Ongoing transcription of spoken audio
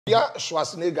Afia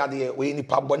Schwarzenegger de we ni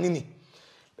pabonini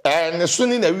ne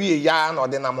suni na wie ya na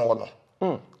ode na mo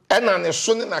no na ne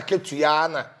suni na ketua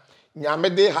na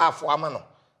nyame de half ama no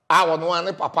a wono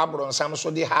ane papa bronsam so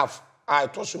de half a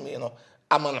to so mi no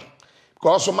ama no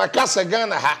because makasa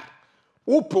Ghana ha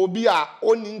upo bi a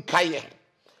oni nkaye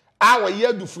a wa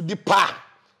yadufu di pa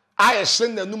a ye hye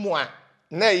nanumu a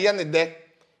na ye ne de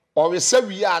o we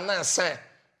sawi a na san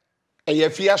e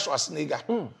Afia Schwarzenegger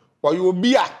o yo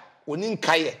bi a oni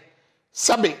nkaye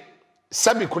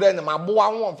sabi kure ne maboa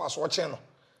ho mfaso che no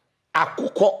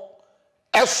akukọ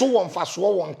eso wo mfaso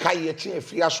wo nkaye che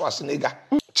Afia Schwarzenegger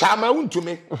chama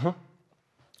untumi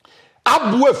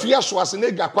abu Afia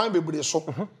Schwarzenegger kwan bebre so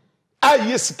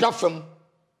aye sika fam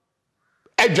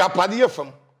adwapade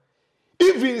fam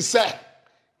even say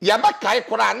yabakai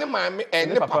kura ne maame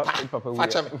ne papa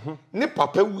facha me ne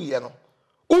papa wuye no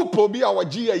upo bi a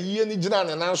wagi ayi ni gina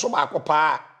ne nan so ba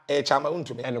akopa chama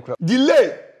untumi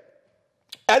delay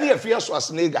any Afia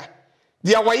Schwarzenegger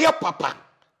dia waye papa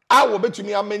a wo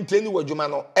betumi a maintain wadwuma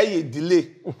no eye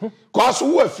delay cause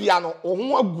wo afia no wo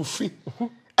ho agufi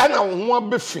ena wo ho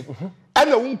abefi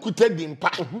ena wo nkuta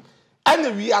dimpa ena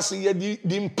wi ase ye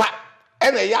dimpa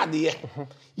ena ya de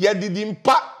ye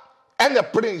dimpa ena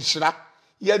prince ra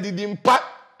ye dimpa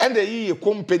ena ye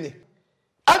company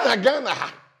ena Ghana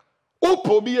ha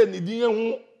upo bi ye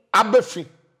nidin ho abefi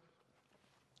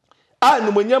a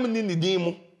numonyam ni nidin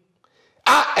mu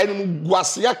a enim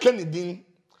guasia kanidin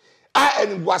a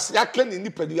enim guasia kanini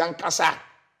pedu yankasa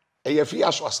e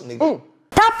Afia Schwarzenegger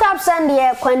tap send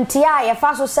ye kwantia ye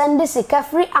fa so send sika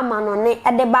free amanone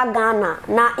e de ba Ghana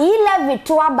na e11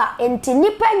 to aba enti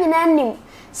nipa nyina nim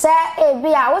se e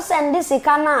bia wo send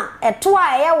sika na e to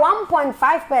a ye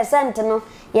 1.5% no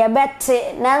ye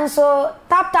bette nanso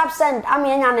tap send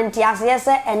amenya nti ase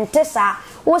se entesa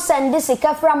wo send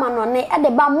sika free amanone e de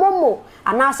ba momo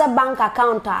anasa bank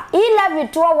account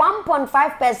e11 to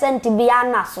 1.5%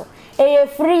 biana so e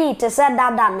free to say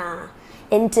dada na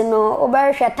entino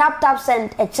oberhwe tap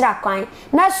send e kira kwan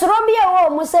na sorobi e wo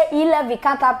mu say e11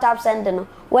 ka tap send no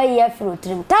we ye free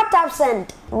trim tap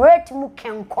send rate mu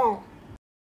kenkon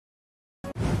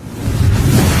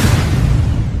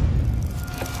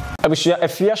Abishia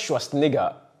Afia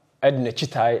Schwarzenegger edna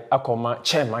chitai akoma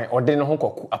chairman ode ne ho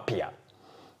koku apia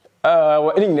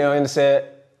wa eni ne say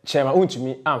chairman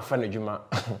untumi amfa na djuma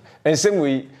ensem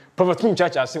we prophet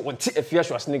Kumchacha say wonti Afia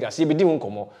Schwarzenegger say bedi ho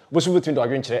nkomo bosu betun do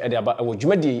adwenkyere e de aba wo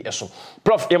djuma di eso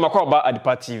prof ye makwa ba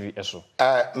Adipa TV eso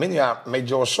menya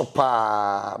mejo so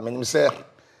pa menim say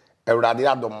Ewrade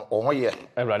adom o ho ye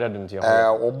Ewrade adom ti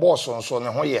o boss nso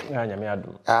ne ho ye ya nyame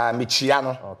adom mechia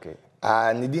no okay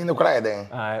ni din ne kura eden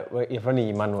ye fani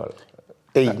Emmanuel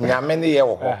nyame ne ye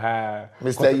wo ho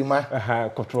Mr. Yuma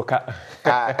kotroka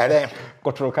ere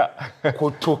kotroka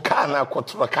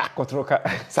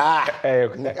sa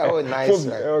oh nice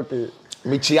okay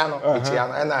mechia no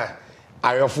na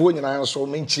ayofo nyina so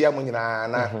menchia mo nyina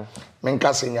na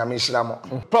menka se nyame hira mo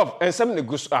prof ensem ne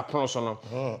gus apon so no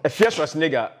Afia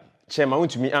Schwarzenegger chema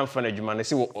untumi amfa na djuma ne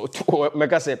se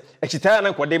meka se ekitaya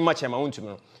na kwode ma chema untumi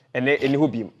no ene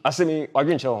hobim asemi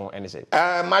adwenkyere ho ene se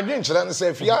madwenkyere ne se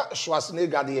Afia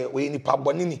Schwarzenegger de we ni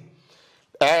pabonini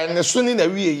ne suni na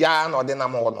wie ya na ode na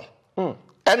mo no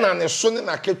ena ne suni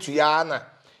na ketua na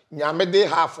nyame de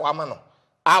half ama no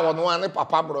a wono ane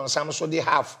papa bronsam so de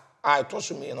half a to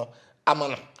so mi no ama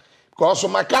no because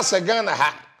makasa Ghana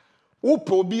ha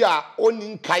upo bi a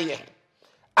oni nkaye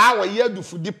a wa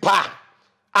yadufu di pa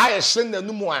a ye hye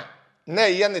nanumu a na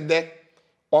ye ne de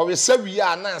o we sawi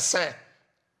a na san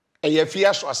e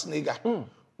Afia Schwarzenegger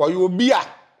o yo bi a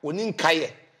oni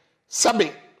nkaye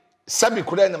sabi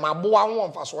kure ne maboa ho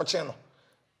mfaso che no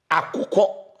akukọ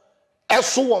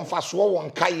eso wo mfaso wo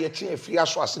nkaye che Afia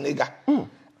Schwarzenegger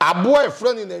aboa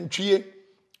efrani na ntwie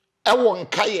e wo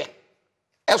nkaye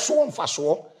eso wo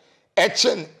mfaso e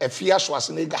chen Afia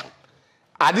Schwarzenegger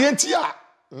ade enti a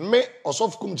me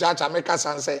osof Kumchacha meka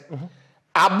sanse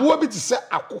aboa bi ti se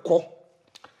akukọ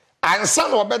ansa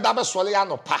na obeda be sole ya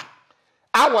no pa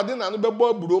awode na no bebo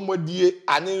aburo modie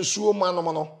ane nsuo mu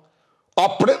anom no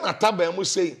opre na taba mu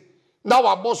sei na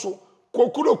waboso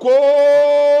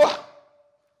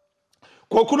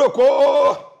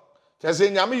kokuroko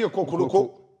tese nyame ye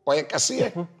kokuroko oye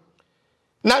kase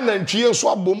na nantwie nso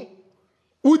abom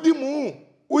udimu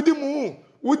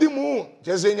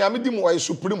tese nyame dimu oye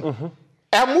supreme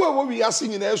emu ewo wi ase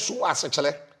nyina esu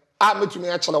asechele a metumi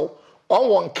a chele on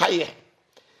won kaye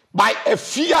by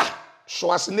Afia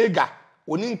Schwarzenegger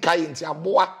oni nkaye nti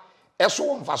aboa eso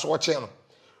wo mfaso wo che no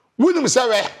wunim se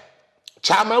we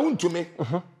chama untumi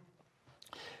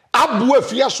abu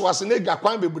Afia Schwarzenegger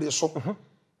kwan bebre so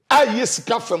aye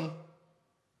sika fam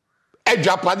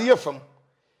adwapade yefam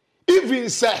even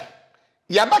say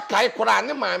yabaka ikora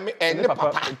ne maame ne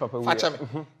papa facha me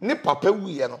ne papa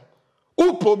wuye no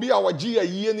upo bi a wagi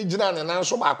ayiye ni gina ne nan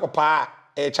so ba akopa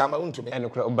chama untumi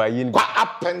enokra ba yi ni kwa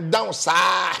up and down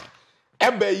saa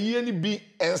eba yiye ni bi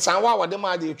ensanwa wode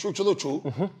ma de chuchulochu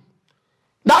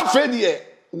that fedie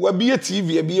wa bi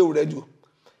TV e bi e radio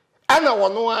ana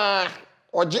wono a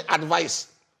oje advice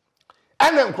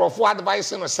ana nkrofo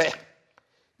advice no say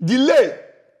delay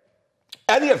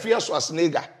any Afia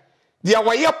Schwarzenegger dia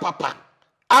waye papa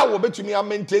a wo betumi a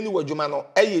maintain wadwuma no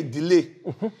eye delay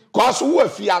cause wo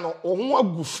afia no wo ho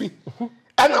agufi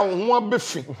ana wo ho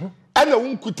abefi ana wo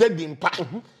nkuta dimpa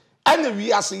ana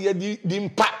wi ase ye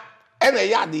dimpa ana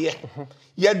ya de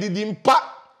ye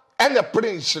dimpa ana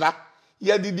prince ra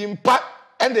ye dimpa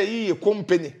ana ye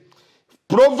company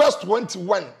Proverbs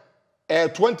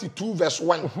 22 verse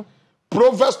 1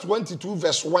 Proverbs 22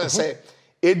 verse 1 say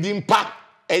edimpa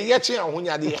eyeche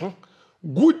ahonyade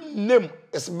good name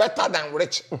is better than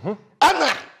rich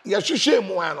ana ye hwehwe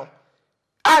mu ano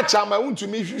a chama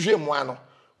untumi hwehwe mu ano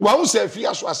wa hu se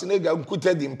Afia Schwarzenegger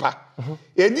nkuta dimpa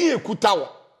edi ekuta wo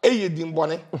eye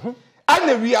dimbone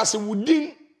ana wi ase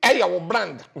wudin eye wo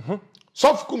brand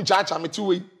sof Kumchacha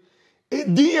metiwe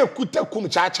edi ekuta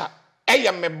Kumchacha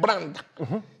eye me brand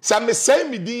sa me say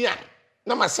me din a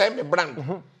na ma say me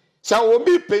brand sa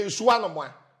obi pensuwa no mo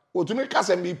a otumi ka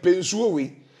se me pensuo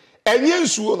we enye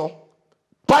nsuo no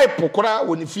pipe kora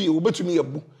woni fie obetumi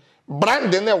yabu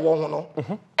brand na wo ho no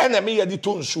ena me yadi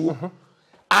to nsuo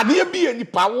ade bi ani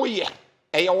pa wo ye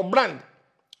eye wo brand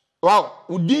wow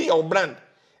udi ye wo brand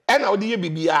ena odi ye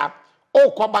bibia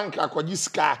o ko bank akoji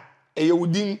sika eye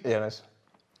udin yes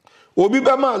obi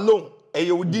be ma loan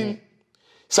eye udin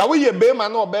sa wo ye be ma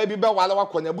na oba bi be wale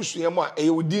wakonya busuamu a eye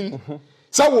udin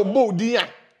sa wo bo udin a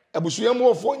abusuamu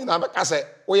ofo nyina be ka se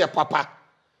wo ye papa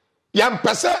ya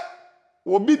mpese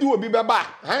obi di obi beba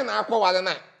han na akwa wale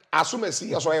na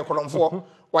asomasi yeso ye kromfo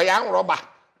wo ya nroba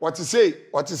what to say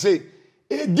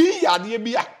edi yade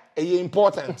bia eye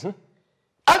important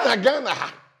ana Ghana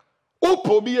ha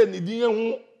opo bi ye nidin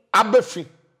hu abafi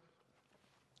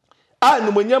a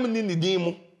numonyam ni nidin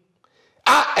mu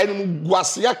a enum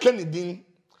guase aka nidin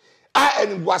a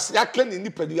enum guase aka ni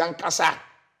nipadu yankasa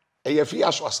eye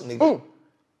Afia Schwarzenegger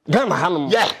Ghana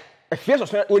hanum yeah Afia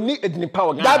Schwarzenegger oni edini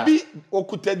power Ghana dabi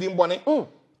okuta dimbone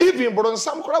even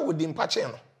bronsam kora wodin pache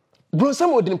no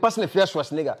bronsam odin pass na Afia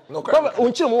Schwarzenegger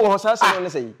onchi mo ho sa se no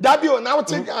say dabi o na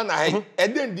wote Ghana he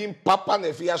eden din papa na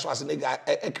Afia Schwarzenegger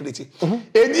ekreti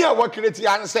edi a wo kreti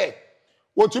an say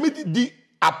wotumi di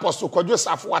apostle Kwadwo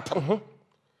Safo atam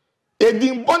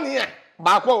edin bone a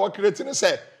ba kwa wo kreti ne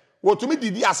say wotumi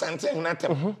di asante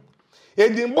hnatem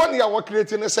edin bone a wo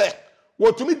kreti ne say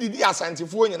wotumi di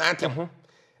asantefuo nyina atem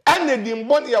ane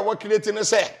dimboni ya wakileti ne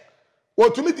se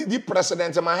wotumi didi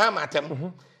president Mahama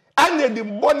atem ane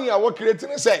dimboni ya wakileti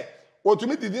ne se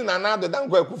wotumi didi Nana Addo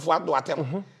Dankwa Akufo Addo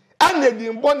atem ane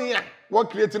dimboni ya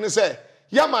wakileti ne se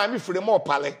ya maami Firimo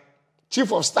Opale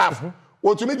chief of staff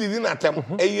wotumi didi na atem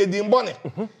eye dimboni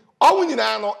owu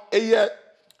nyina no eye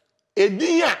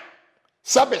edinya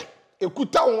sabe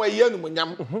ekuta won eye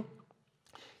numonyam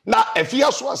na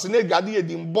Afia Schwarzenegger de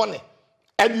dimboni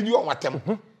edidi on atem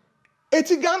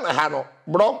eti Ghana ha no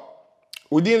bro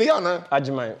udin ya na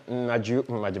ajiman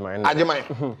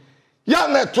ya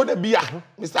na to da bia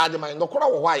Mr. Ajiman no kora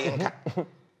wo hwa yenka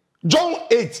John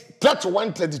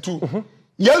 8:31-32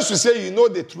 Jesus say you know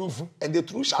the truth and the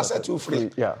truth shall set you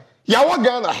free yeah ya wo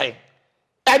Ghana ha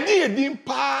edi edin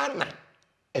pa na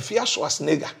Afia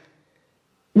Schwarzenegger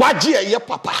waji eye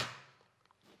papa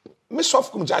me sof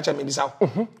Kumchacha me bisa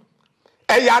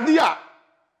yade a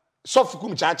sof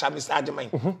Kumchacha Mr.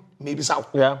 Ajiman maybe so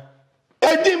yeah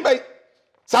edin bay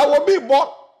sa wo bi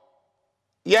bo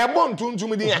ye bo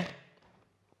ntuntum din ya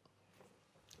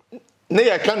ne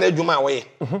ya kan adwuma we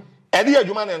edi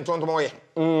adwuma ne ntontom we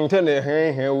ntene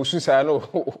he osusa no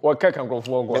wo ka kan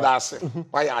krofo go me da se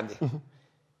wa ya de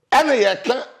ene ye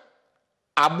kan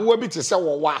aboa bi te se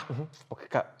wo wa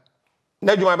okeka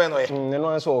na adwuma be no ye ne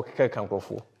no so okeka kan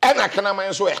krofo ena kana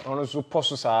man so ye ono so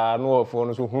poso sa no ofo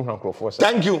no so hunhan krofo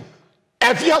sa thank you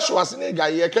Afia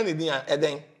Schwarzenegger ye kan edin a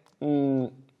eden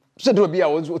se do bia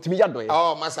wo otimi yadoye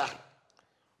oh masa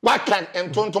waka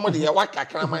entontom de ye waka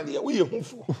kraman de ye wo ye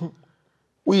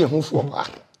hunfu ba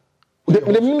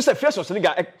de mim se Afia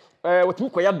Schwarzenegger otimi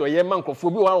koya doye man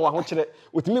krofo bi wa ho kire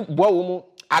otimi boa wo mu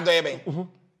adoye ben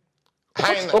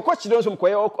okwachi don so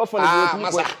koya ofa na otimi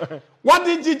masa what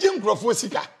did you krofo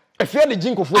sika Afia de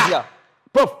jin krofo sia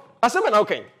prof asema na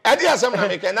okay edi asema na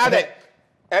meka na de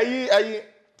ayi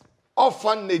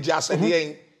orphanage asede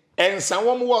en ensan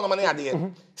wo mo no mane ade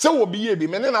se wo bi ye bi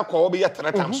me ne na kwa wo bi ye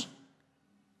 3 times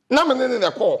na me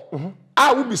ne call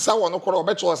a wo bisa wo no koro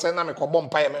obeche o se na me kobom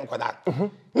pa ye me nkoda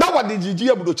na wode gigi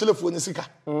abrochelefuo ni sika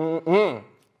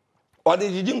wode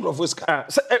gigi ngrofo sika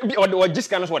wode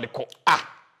jiska no so wode ko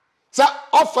sa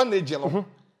orphanage no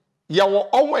ye wo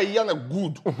onwa ye na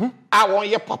good a won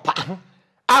ye papa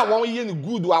a won ye ni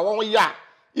good a won ye a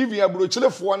even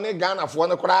abrochelefuo ne Ghana fo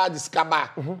ne kora diska ba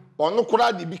ono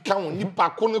kora de bi kan won nipa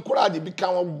ko ne kora de bi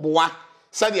kan won boa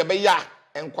sa de be ya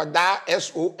enkoda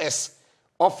SOS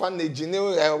orphanage ne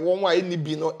won wa eni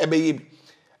bi no ebeye bi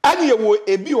ani ye wo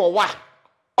ebi wo wa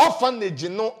orphanage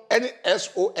no eni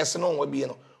SOS no wa bi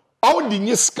no all the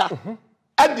nyiska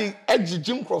adi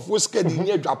agigi nkrofo ska di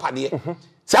nya adwapade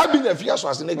sa bi na Afia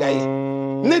Schwarzenegger yi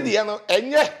ne de no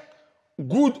enye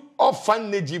good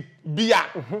orphanage bia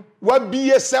wa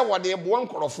biye se wode bo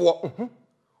nkrofo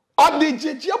odi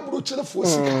gigi abrochilefo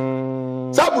sika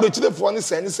sa abrochilefo ne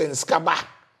sen sika ba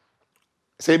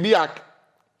se bia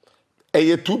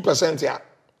 2% ya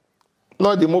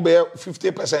no the mobile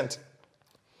 50%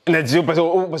 na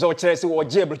 0% o chere se o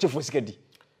je abrochilefo sika di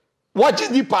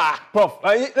watch di pa prof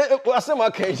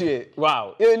asema kai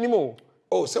wow enimo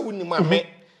oh se woni ma me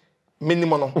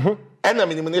minimo no ena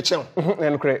minimo ne chen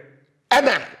enkre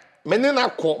ena meni na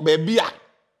ko ba bia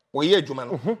wo ye adwuma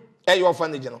no e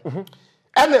orphanage no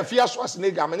ena Afia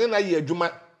Schwarzenegger meni na ye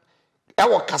adwuma e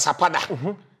wo kasapada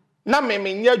na me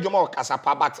nya adwuma wo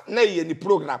kasapa but na ye ni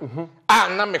program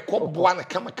na me ko boa na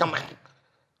kama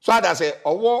so that say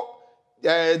owo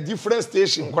different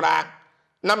station kura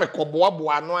na me ko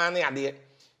boa no ane ade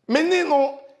meni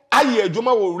no aye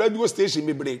adwuma wo radio station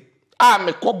bebre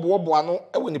me ko boa no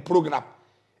e wo ni program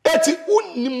eti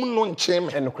unnim no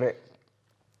ncheme enkre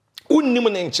unnim no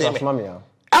ncheme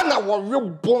ana wo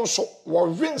webo nso wo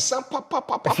wensa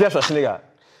papa Afia Schwarzenegger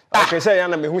okay say ya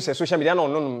na me hu say social media na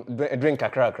ono drink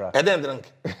kakra e den drink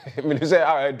me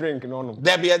say drink no no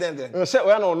there be e den drink say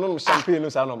we na ono champagne no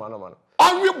sa no ma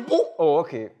owebo oh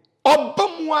okay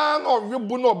obamu an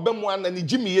owebo na obamu an na ni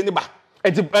jimiye ni ba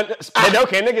eti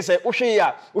okay nigga say wo hwe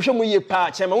ya wo hwe mu ye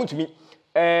pa chema wontumi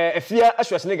Afia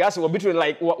Schwarzenegger as we between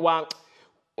like wa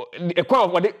ekwa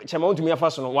wode chema wontumi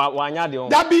afa so no wa anya de on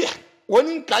da bi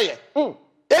woni nkaye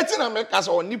eti na me ka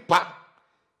so onipa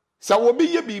sa wo bi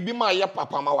ye bibi ma ye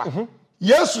papa ma wa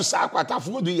Yesu sa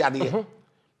akwatafo du yade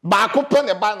ba ko pe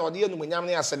ne ba na ode enumunyam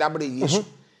ne asedabre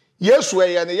Yesu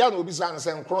eye ne ya na obi sa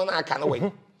nse nkro na aka ne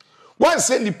we won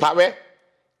se nipa we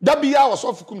da bi ya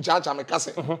osofu Kumchacha me ka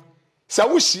se sa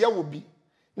wo hia wo bi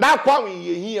na akwa wen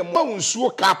ye hie ma wonsuo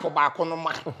kap ba ko no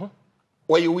ma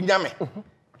wo ye wunyame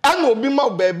ana obi ma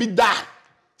ba bi da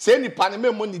se nipa ne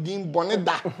memo ni din bone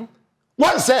da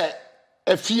won se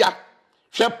Afia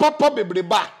hwe papa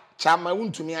bebreba chama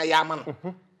wuntumi ayama no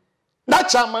na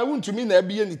chama wuntumi na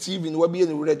abiye ni TV ni wabiye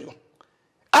ni radio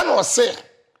ana o se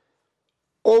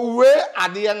owe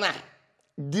ade na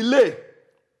delay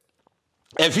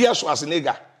Afia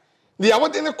Schwarzenegger the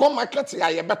awode ne come market ya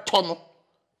ye beto no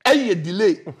eye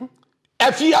delay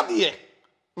Afia de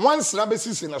once na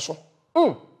besisi na so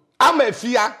ama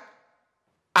Afia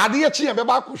ade chi ye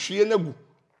beba kohwie nagu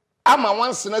ama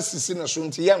once na sisi na so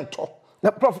nti ye nto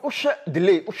na prof o hwe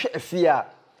delay o hwe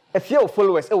Afia o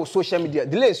followers o social media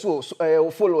delay so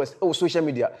o followers o social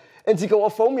media enti ka wo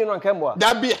fa umi no anka mo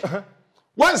da bia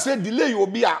once delay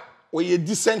obi a o ye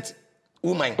decent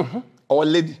woman or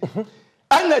lady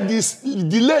and this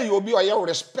delay obi o ye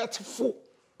respectful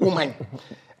woman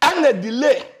and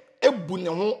delay ebu ne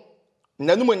ho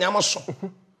nanum nyam so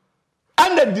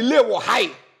and delay wo high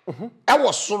e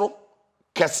wo soro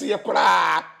kese ye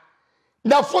kura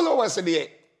the followers dey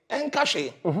enka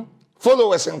hwe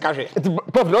followers enka hwe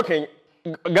prof looking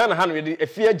Ghana han we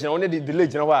Afia gina one dey delay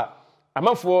gina ho a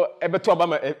amafo ebeto aba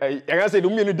ma e ga say do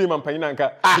mienu dey man panyin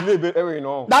anka delay be ewe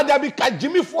no da bi ka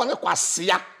Jimmy fo ne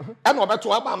kwasea e na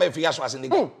obeto aba ma Afia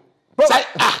Schwarzenegger say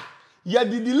ya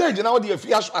di delay gina wo dey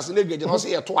Afia Schwarzenegger gina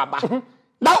say ye to aba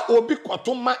na obi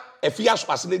koto ma Afia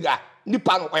Schwarzenegger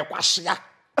nipa no kwasea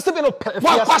asebe no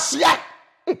Afia kwasea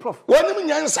prof wonim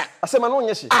nyansa asema no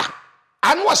nya shi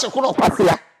anu wo se ko no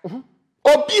kwasea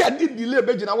obi adi delay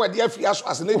be gina wo dey Afia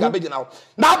Schwarzenegger be gina wo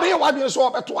na be wa bi so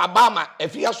obeto aba ma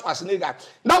Afia Schwarzenegger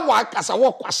na wa kasa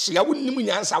wo kwasea wonim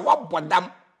nyansa wo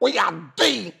bodam wo ya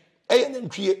den eye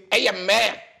ntwie eye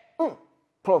me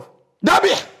prof dabi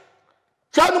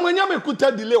twa no manya me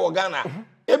kuta delay wo Ghana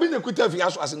ebi ne kuta Afia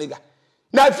Schwarzenegger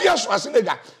na Afia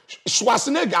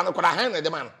Schwarzenegger no kora han ne de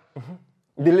man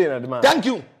delay na de man thank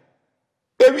you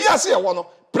ebi ase e wo no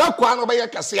prakwa no be ye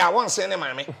kase a won se ne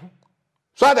mame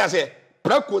so that say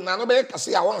prakwa na no be ye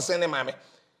kase a won se ne mame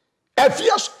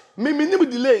Afia minim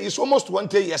delay is almost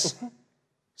 20 years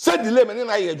say delay me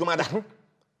na ye adwuma da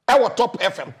e wo top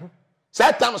FM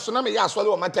Say time so na me ya asole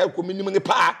o mata ko minim ni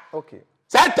pa. Okay.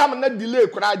 Say time na delay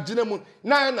kura gina mu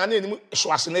na nim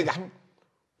Schwarzenegger.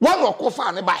 One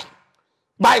okofa ne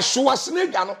by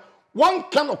Schwarzenegger no one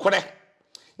kan okore.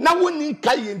 Na woni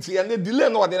nka yenti ya na delay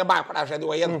no de ne ba kura hwede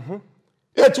wo ye no.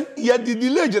 Etu ya di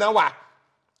delay gina wa.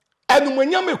 Enu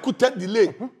manyam ekuta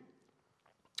delay.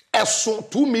 Eso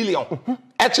 2 million.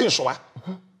 Echi nsoa.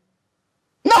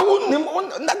 Na wonim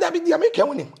na da bi dia make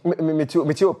wonim. Me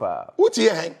opa. Uti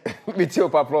hen. Me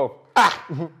opa prof.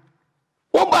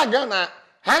 Wo ba Ghana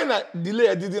han na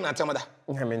delay didi na temada.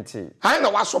 Menti. Han na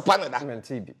wasopa na da.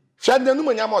 Menti bi. Hwede no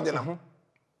manyam ode na.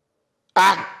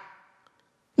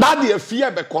 Na de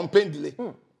afia be campaign delay.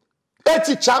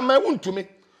 Eti chama untumi.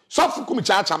 Sofu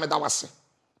Kumchacha me da wase.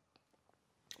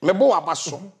 Me bo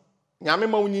abaso. Nyame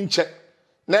ma woni nche.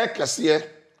 Na ekese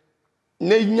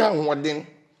na nya hoden.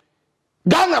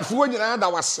 Ghana fuwo nyina da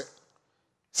wase.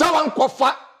 Sa wan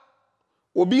kofa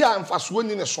obi a mfaso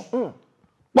ni ne so.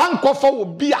 Wan kofa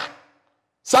obi a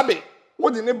sabe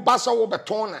wodi ne basa wo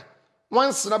beton na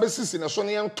wan sina be sisi ne so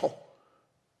ne ento.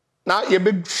 Na ye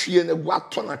be hwie na gu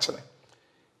ato na kire.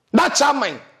 Na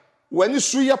chairman wani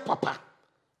suye papa.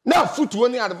 Na futuo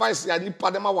ni advice ya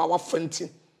nipa dem wa fanti.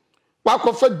 Wa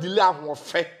kofa delay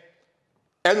ahofe.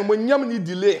 Enu monyam ni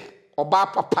delay oba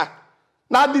papa.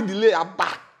 Na di delay aba.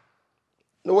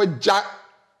 No waja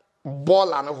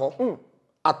bola no ho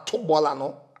ato bola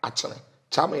no achene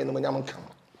chama ye no nyam kan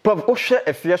prof o hwe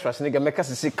Afia Schwarzenegger meka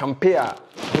sisi campaign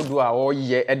dodo a o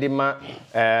ye edema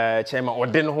chema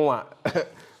ode no ho a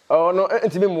no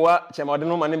ntimi muwa chema ode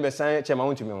no ma ne besan chema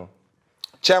wontumi ho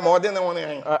chema ode ne won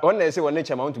won na say won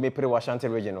chema wontumi pere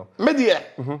Washington region no media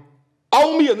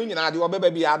awum ye no nyina de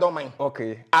obeba bi adon man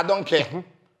okay I don't care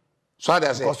so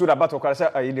that say because that battle kwara say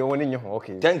ayi de won nye ho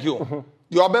okay thank you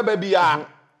the obeba bi a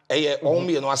eye awum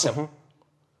ye no asem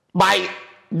by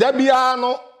dabia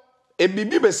no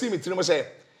ebibi besi mitiri say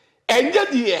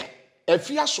enje die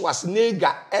Afia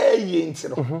Schwarzenegger eye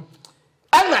ntiro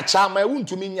ana chama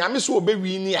wuntumi nyame so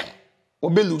obewi ni a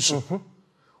obelusu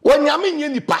wonyame nye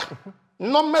nipa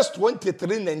Numbers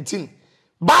 23:19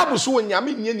 Bible so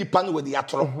wonyame nye nipa no wodi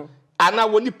atoro ana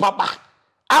woni papa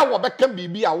a wo beka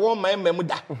bibi a wo man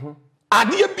mamuda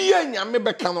ade bia nyame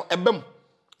beka no ebem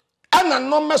ana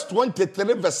Numbers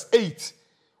 23:8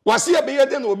 wase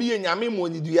ebeyede na obi ye nyame mo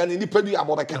onidua ne nipa du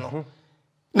abo beka no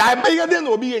na ebeyede na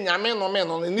obi ye nyame no me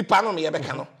no nipa no me ye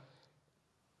beka no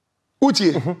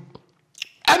utie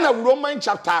ana Roman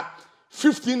chapter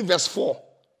 15:4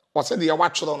 wase de ya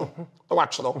watchoro no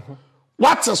watchoro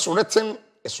what is written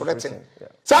is written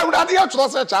say urade ya choro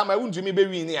se chama wuntumi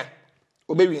bewi ni a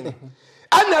obewi ni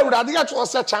ana urade ya choro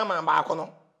se chama ba akono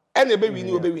ena bewi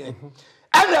ni obewi ni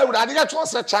ana urade ya choro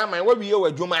se chama wa wiye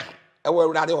wadwuma e wa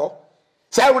urade ho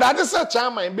say urade se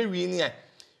chama bewi ni a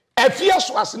Afia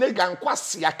Schwarzenegger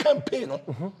nkwase ya campaign no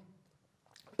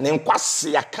ne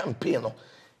nkwase ya campaign no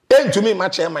entumi ma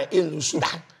chairman enusu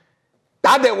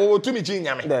da de wo tumi chi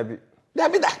nyame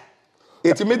dabi da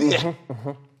etimedi ye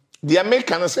the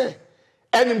American say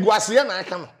enim guase ya na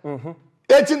aka no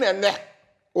eti na ne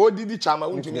odidi chama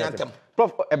wuntumi antem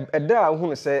prof eda a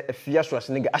hu say Afia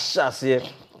Schwarzenegger ahyase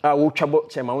a wo twabo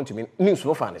chairman wuntumi news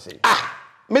no fa ne say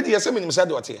medi yese minim say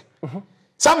de ote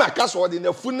sama kaso odi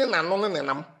na fune na no ne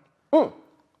nam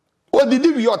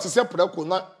odidi wi ote say prako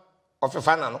na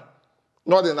ofefa na no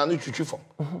na odi na no twitwi fo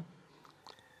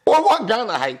wo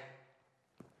Ghana hai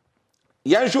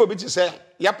yan show bi ti say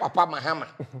ya papa Mahama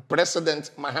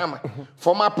president Mahama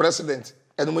former president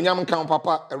enumunyam kan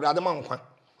papa awurade ma nkwa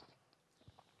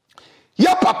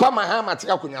ya papa Mahama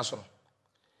tika kunya so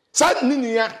sa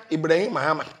ninia Ibrahim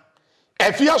Mahama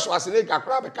Afia Schwarzenegger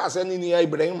akra be ka sa ninia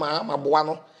Ibrahim Mahama boa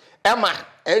no ema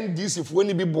NDC fo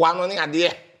ni bi boa no ne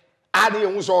ade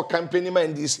hu so campaign ma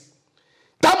NDC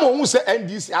tamo hu se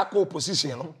NDC aka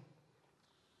opposition no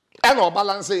ena o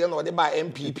balance ye no de ba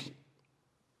MPP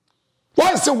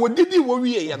once wodidi wo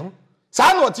wie ye no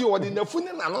sa na oti wodi na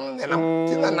funi na no ne nam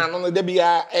ti na no de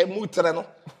bia mutre no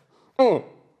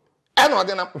ena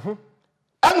odi na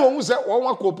ena wo se wo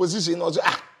wa ko opposition no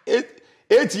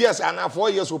 8 years and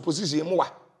 4 years opposition mu wa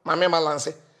ma me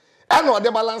balance ena odi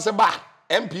balance ba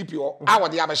MPP o a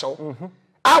wodi abehye wo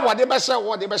a wodi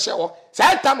behye wo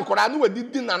sa tam kora no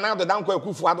wodidi na do dan ko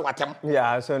akufu ado watem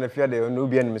yeah so na Afia de no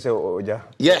bia nim se oja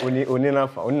oni na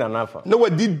fa oni na fa no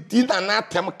wodidi na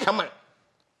tem kama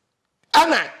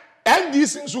ana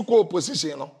NDC nso ko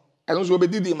opposition no eno so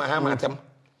obedidi Mahama atem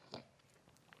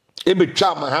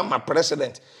ebetwa Mahama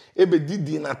president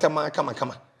ebedidi na atem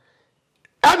kama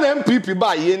ana MPP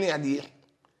ba ye ni ade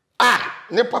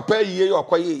ne papa yiye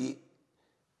yokoye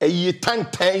yi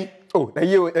tantan Oh, a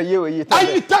year.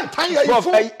 Ayi tan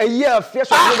a year Afia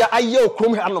Schwarzenegger a year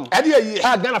krum hanom. Ade ayi.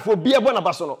 Ah Ghana for bia bona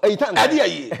baso no. Ayi tan. Ade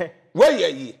ayi. Where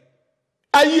ayi.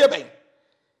 Ayi ben.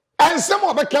 And some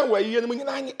of can where you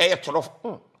nyina e toro.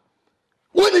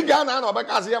 Woni Ghana na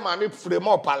obeka se ma me frame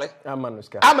up pale.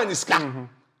 Amaniska.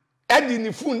 Edi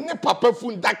ni fun ne papa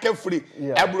fun daka free.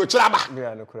 Ebro chiraba.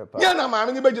 Yeah, no kure pa. Ya na ma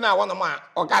me ni begina won ma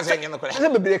o ka se nye no kure. Se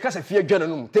bebere ka se fie dwana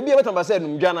num. Te bia betamba se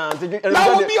num dwana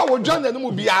na obi a wo dwana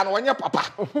num bia na onye papa.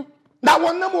 Na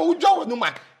wonnam o dwa wo num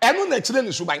a eno na chire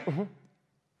ni suban.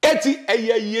 Eti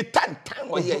eyeyi tantan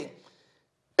wo ye.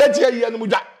 Eti eyeyi num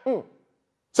dwa.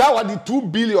 Sa wa di 2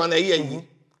 billion eyeyi.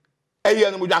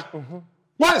 Eyeyi num dwa.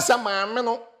 Wan sa ma me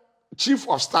no chief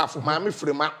of staff ma me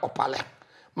frema opale.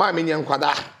 Ma me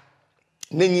nyankwada.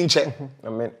 Nenyi nche.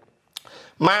 Amen.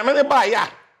 Ma me ne ba ya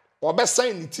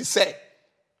obesan ni ti se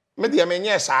me de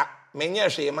menye sa menye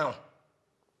hwe ma.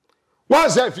 Wan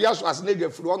say Afia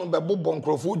Schwarzenegger furu onu be bobon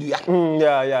nkrofo dua.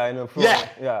 Yeah, I know.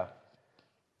 Yeah.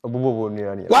 Obobo ni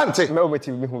ani. One thing. Me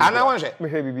ometi me hu. Ana wan hwe. Me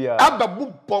hwe bibia. Aba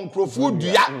bobon nkrofo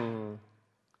dua.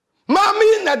 Ma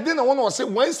me na de na won o say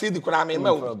wan say di kura me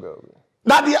ma o.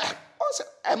 Na de o say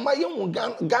e ma ye hu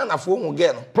Ghana fo hu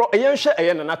ge no. Pro yen hwe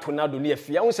eye na tornado ni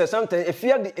Afia. Won say something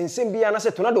Afia de ensem bia na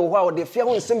say tornado ho a o de Afia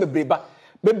ho ensem bebreba.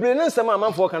 Bebre ne nsem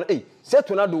amanfo kan say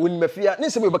tornado woni mafia ne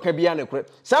nsem beka bia na kure.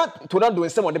 Say tornado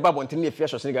ensem o de babonte ne Afia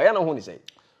Schwarzenegger ya na ho ni say.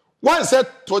 One said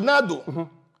tornado.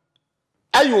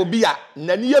 Ayo bia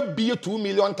na ne ya bie 2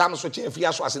 million times so che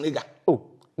Afia Schwarzenegger. Oh,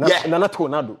 na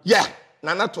tornado. Yeah,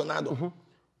 na tornado.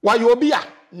 Why you bia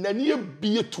na ne ya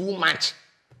bie too much.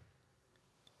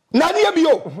 Na ne ya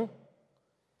bio.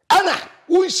 Ana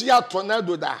unshia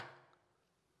tornado da.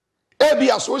 Ebi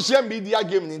a social media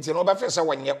game ni nti no ba fese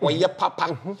woye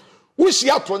papa.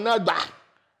 Unshia tornado.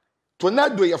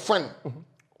 Tornado ye fun.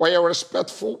 Woye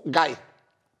respectful guy.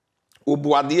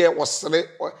 Obuade wasre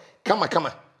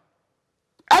kama.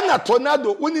 Ana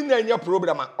tornado woni na anya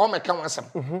program o meka wasam.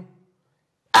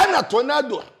 Ana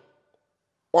tornado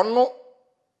ono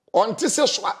onte se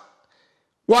soa.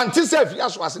 Wante se Afia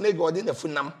Schwarzenegger odi na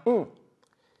funam.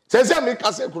 Se me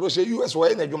ka se kuro se US wo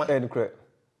na djuma.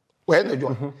 Wo na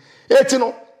djuma. Eti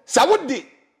no sa wodi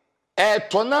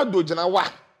tornado jina wa.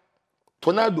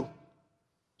 Tornado.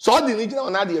 So di ni jina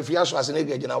na de Afia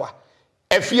Schwarzenegger jina wa.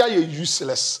 Afia ye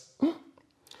useless.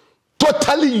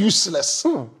 Totally useless.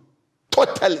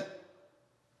 Totally.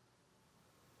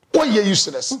 Oh, you're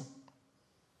useless.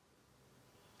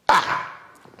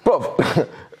 Prof.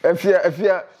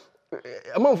 Afia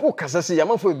among folk kasasi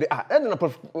among folk and na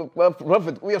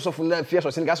prophet we also from Afia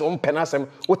Schwarzenegger so on penasem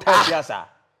what time sa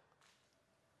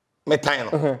me time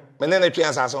no me na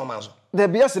twa sa so man so there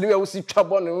be as we see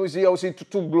twabo na we see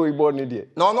tutu glory board ni dey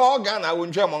no Ghana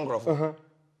won twa mongrofo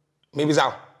me bi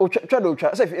za o twa do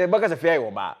twa say baga say Afia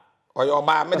yo ba oyo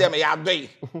ba me de me ya doi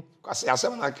kwase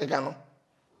asem na keka no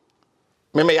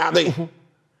me ya doi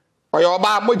oyo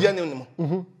ba moja ni mo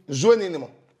zo ni mo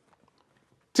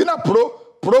tina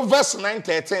Proverbs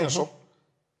 9:13 so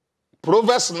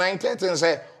Proverbs 9:13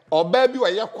 say oba bi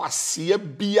oye kwase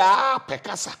bia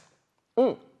pekasa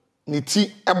ni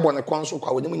ti ebo ne kwanso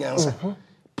kwa woni nyansa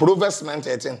Proverbs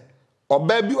 9:13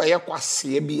 oba bi oye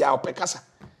kwase bia pekasa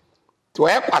ti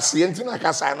oye kwase ntina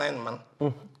kasa na man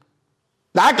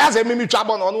da ka se mimi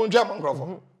twabo no no ntwa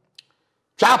mongrofo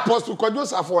twa apostle kwadwo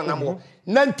safo na mo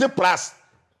 90 plus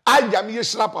ajam ye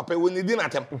shira papa woni di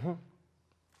natem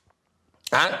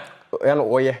ya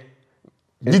no oye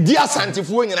didi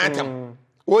asantifo nyina atem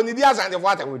woni di asantifo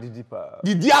atem didi pa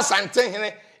didi asante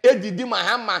hene edidi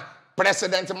mahama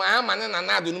president mahama ne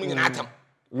nanado num nyina atem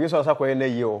wi so sa koye na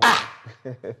yi o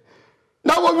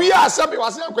na wo wi asabe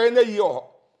wase koye na yi o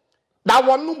da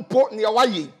wonum po ne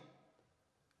waye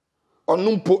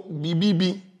onumpo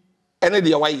bibibi ene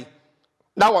de wayi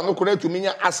da wonu kura tumi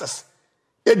nya access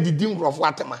edidi ngrofo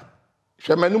atema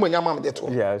hwemanum nyama me de to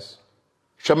yes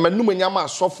hwemanum nyama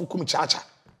asofu Kumchacha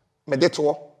me de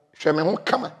to hweme ho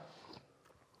kama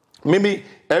mimi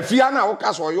Afia na wo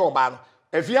kaso yo ba no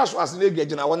Afia Schwarzenegger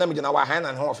gina wona me gina wa han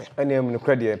na ho fe ene em no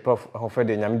kura de prof ho fe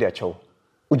de nyame de achew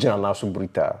ugina na so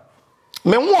bruta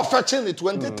me ho fe che ne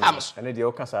 20 times ene de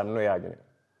o kasa no ya agene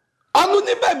anu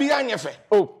ni ba bi anya fe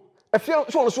oh Afia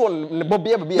so ne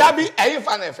bobia bia da bi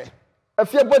fa na fe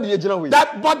Afia body ye gina we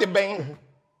that body bang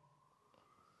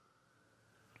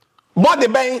body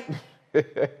bang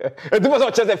it was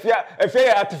not just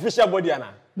Afia artificial body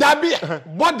ana da bi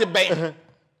body bang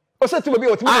o se ti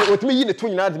bobia otimi yi ne to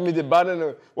nyina de me de ba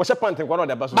no wo she pant nkwa no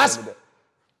de ba so de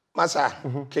masa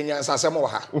Kenya sasem wo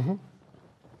ha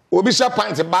obi she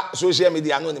pant ba social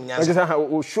media no nim nyansa nyansa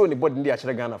o show ne body ndi a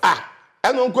kire Ghana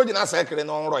eno nko gina sekere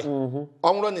no onroi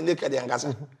onro ni naked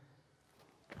yangasa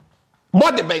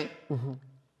body ben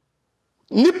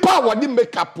nipa wodi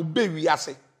makeup be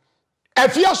wiase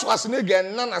Afia Schwarzenegger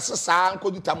na na sesa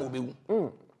nkodu tam obewu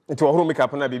nti wo horo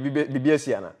makeup na bibi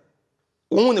asia na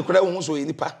wo ne kura wo so ye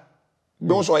nipa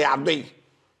be wo so ya adoi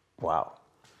wow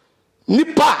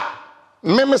nipa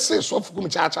meme se so fukum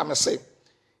chacha me se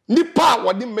nipa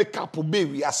wodi makeup be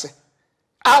wiase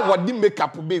wodi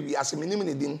makeup be wiase menim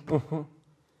ne din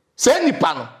se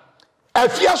nipa no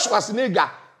Afia Schwarzenegger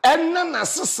enna na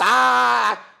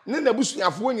sesa ne na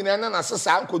busuafo nyina enna na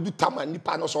sesa nkodu tam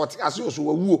nipa no so ate ase so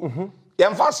wawuo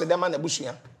yemfa se dem na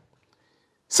busua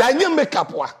sa nye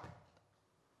makeup wa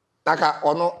taka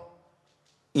ono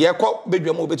yekọ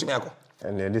bedwam obetumi akọ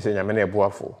ene ndi se nyame na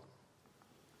eboafo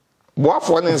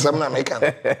ne nsam na meka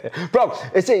bro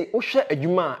say wo hwe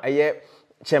adwuma aye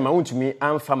chema wontumi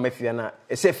amfa mafia na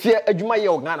say fie adwuma ye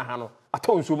ogana ha no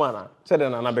atonsu ma na se de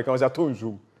na beka wo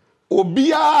atonsu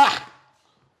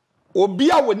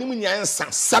obia wonim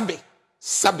nyansa sabe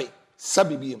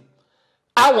biem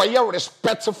our you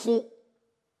respectful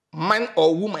man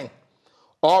or woman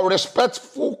or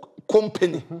respectful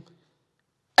company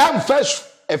and first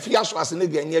Afia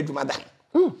Schwarzenegger nya adwuma da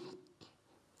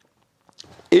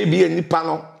ebia nipa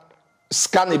no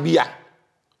scan ebia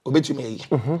obetumi yi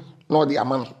no de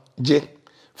amano je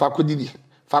fakodidi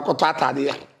fakoto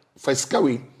atade fa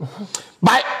skawe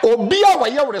by obia wa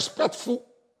you respectful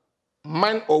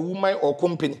man or woman or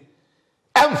company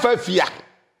and fa fia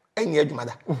enya adwuma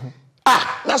da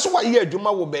na so wa ye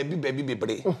adwuma wo baabi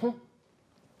bebre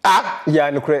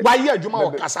ya nukre wa ye adwuma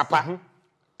wo kasapa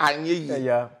anye yi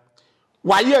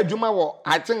wa ye adwuma wo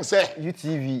I think say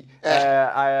UTV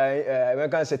I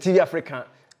can say TV Africa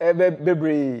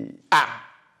bebre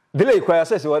delay kwa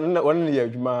say one ye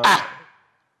adwuma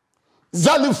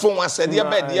Zalifon asede ye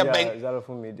be de ben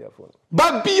Zalifon media phone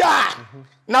babia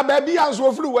na babia so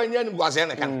ofuru wanya ni gwase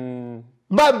ne kan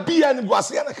babia ni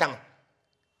gwase ne kan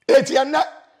eti na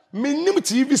minim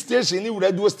TV station ni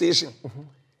radio station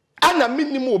ana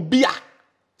minim obia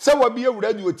se wabia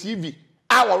radio TV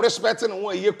our respect no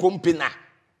one ye company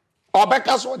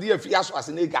obeka so de Afia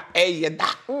Schwarzenegger eye da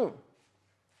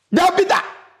da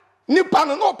nipa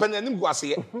no no penanim gwase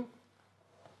ye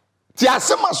ti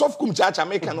asema sof Kumchacha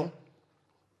make no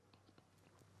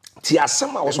ti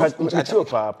asema wo sof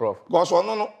Kumchacha prof go so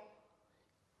no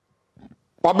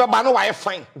obeba no why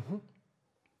fine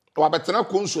obetena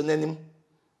konso nanim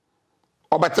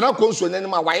obetena konso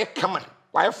nanim a why kama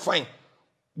why fine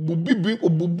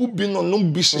bubi no no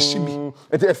bi hihye bi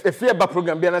efie ba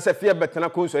program bia na se fie betena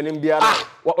konso nanim bia na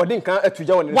odin kan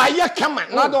atuja woni why kama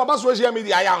na do oba social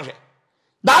media ya nhwe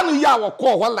danu ya wo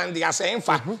call Holland ya se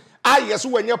mfa yes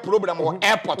wanya program wo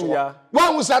airport wo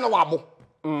wan sa na wabo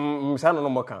sa no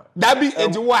mo kan dabi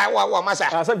edi wa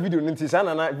masa asa video nti sa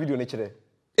na video ne kire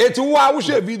eti wo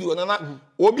hwe video na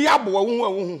obi abo wa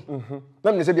hu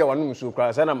na me se bia wanum so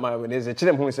kra sa na ma ne se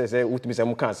kire hu se utumi se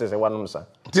mu kan se wanum sa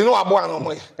ti no abo an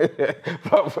mo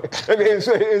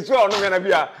so onu me na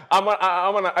bia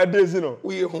ama na adezi no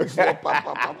we hu for pa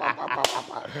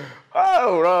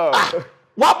oh bro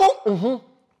wabo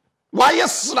why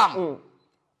slam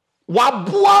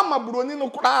wabua mabroni no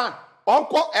kura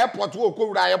onko airport wo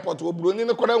kowura airport wo broni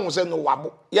no kura hu se no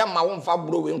wabo ya ma wo mfa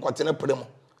bro we nkotene prem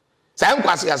sa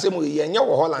nkwase asem ye nye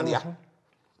wo Holland ya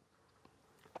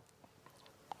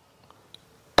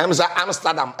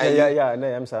Amsterdam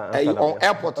Amsterdam on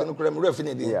airport no kura mu refi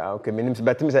ne dey okay menim se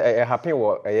betim se happen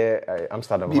wo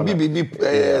Amsterdam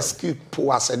bi ski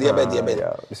po asede ye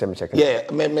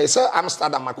be me say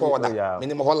Amsterdam makoda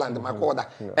menim Holland makoda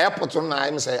airport no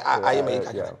na say aye me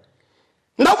kaka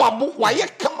na wabu waye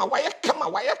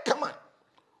kama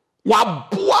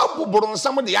wabu abuburu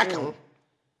nsam de yaka ho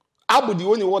abudi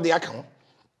woni wo de yaka ho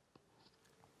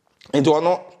ento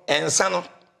no ensa no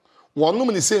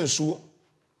wonum ni sensuo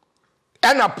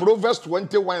ena Proverbs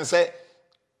 21 say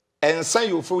ensa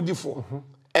yo fodifo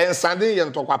ensa de ye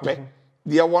ntokwape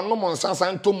de wonum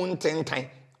nsansan tomu ntentan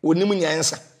onim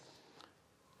nyansa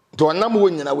to nam wo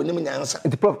nyina wonim nyansa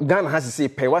the prof Ghana has say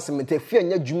pay was me fie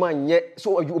nya djuma nye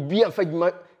so obi amfa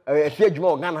djuma fie djuma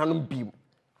o Ghana hanom bi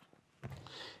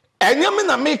enyem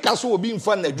na make so obi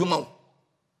mfa na djuma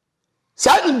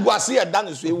sa ni gwase ya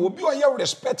dan so e obi o ye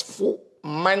respectful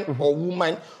man or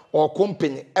woman or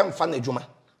company emfa na djuma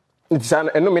nti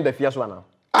eno me da fie so ana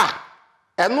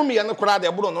eno me ye ne kura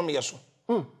de bro no me ye so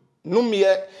no me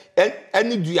ye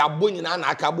eni duabo nyina na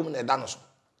aka bom na da no so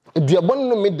duabon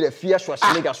no me da Afia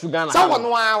Schwarzenegger su Ghana sa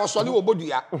wono a wo sole wo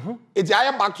bodua eti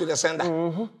aye back to the sender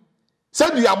sa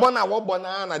duabon na wo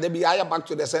bona na da bi aye back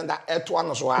to the sender eto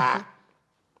ano so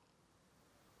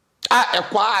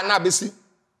ekwa na besi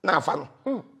na afa no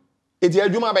eti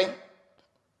adwuma ben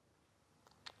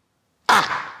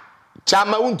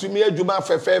chama untumi adwuma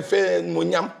fefefe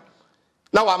monyam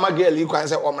na wa mageli kwan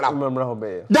se omra ho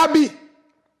be dabi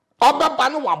obeba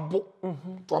no wabo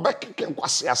to obekeke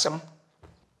nkwase asem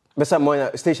besa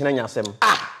moya station anya asem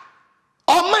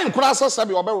oman kura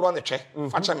sabi obewro ne twe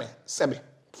fa cheme sabi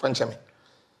fa cheme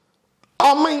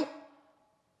oman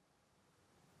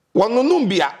wonunum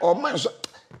bia oman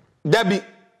dabi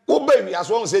wo baby as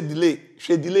one say delay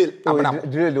she delay abra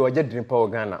delay do oje dream power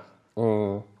Ghana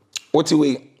oti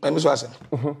we me so asem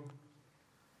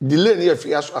delay ni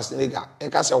Afia Schwarzenegger e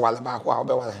ka se wale ba ko a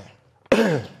obe wale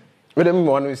we dem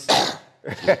mo no see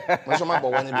mo so ma bo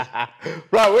wani bi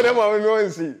bro we dem mo me won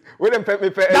see we dem pe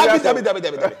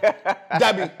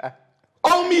dabi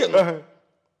all me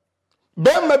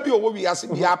be ma bi owo wi ase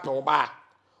bi apel ba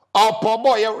opo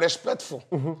boy respectful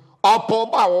opo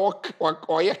ba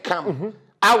o ye calm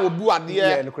awo bu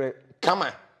ade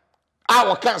kama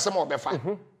awo kan se mo be fa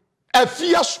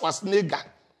Afia Schwarzenegger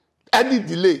any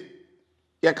delay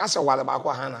ye ka se wale ba ko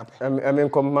ha na pe I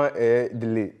come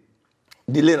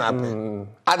delay na pe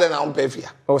ade na on pe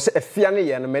Afia o se Afia ne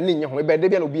ye na mani nye ho e be de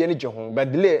bia na obi ani je ho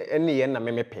but delay ene ye na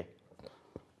me pe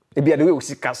e bia de we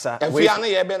osi kasa Afia ne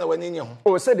ye be na wani nye ho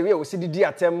o se de we osi didi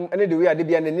atem ene de we ade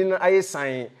bia na ni na aye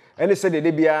san ene se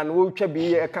de bia na wo twa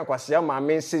bi e ka kwase ama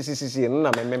me sisi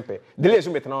na me pe delay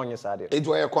so metena onye sa de e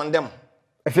do ye condemn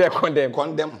Afia condemn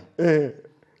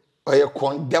o ye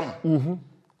condemn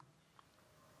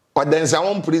o den sa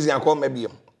won prison akọ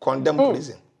mabiem condemn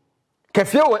prison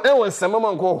Kafia won sama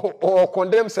man ko or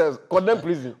condemn says condemn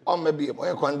prison o mabiem o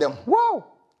ye condemn wow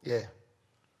yeah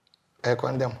I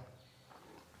condemn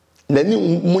nani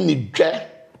mu ni dwa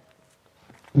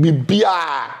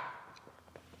bibia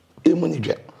e mu ni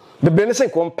dwa the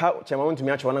benefit kompa chama won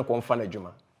tumi achewa na komfa na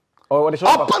adwuma o de show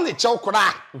upon the chew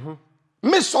kura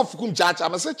me sof Kumchacha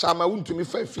me se chama untumi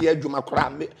fa fie adwuma kura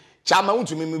me chama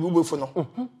untumi me bubefu no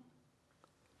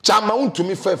chama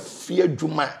untumi fa fie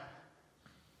adwuma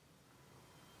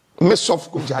me sof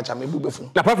Kumchacha me bubefu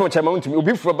na apart from chama untumi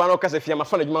obi fro ba no kasa fie ma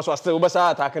fa na adwuma so ase obesa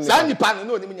attack ni sa nipa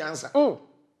no onim nyansa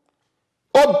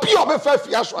obi obe fa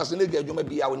Afia Schwarzenegger adwuma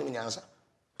bia onim nyansa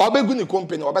obegu ni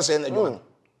company obesa na adwuma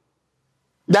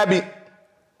dabi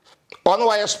ono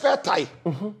wa spare tie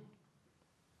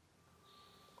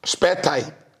spare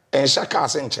tie and shaka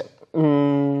senche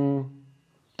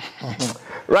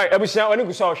right abusia woni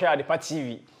ku so hwe Adepa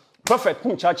TV Prophet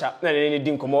Kumchacha na ne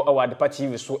di nkomo awa Adepa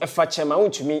TV so efa chema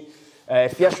untumi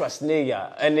Afia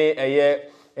Schwarzenegger ene eye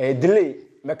delay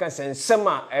meka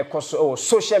sensema ekoso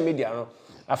social media no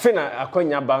afena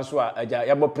akonya banso a aja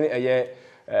yabopre eye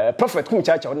Prophet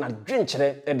Kumchacha ona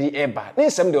dwenkyere de eba ne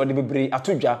nsem de ode bebre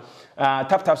atodwa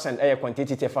tap send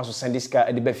quantity fa so send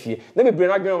diska de ba fie na bebre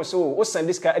na adwen so o send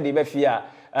diska de ba fie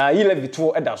a yi level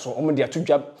 2 eda so o mo de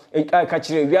atodwa ka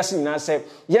kire wiase nyina se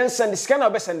yen send diska na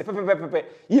be send pepe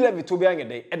yi level 2 be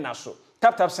anyede ena so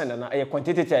tap send na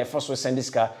quantity fa so send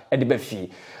diska de ba fie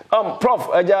prof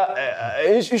aja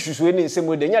issues we ni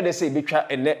nsem de nya de se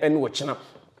betwa ene wo kina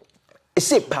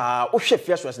ese pa o hwe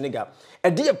Afia Schwarzenegger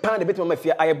e pan de betima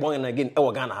Afia aye born again e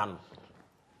wo Ghana ha no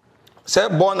say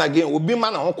born again obi ma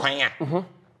na ho kwan a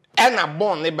e na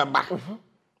born ne beba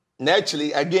na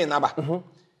actually again na ba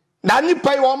na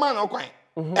nipa yo ma na kwan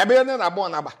e be ne na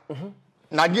born na ba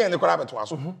na again ne kora beto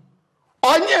aso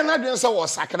onye na dwen se wo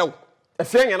sakra wo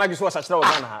Afia nya na gbe so sakra wo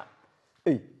Ghana ha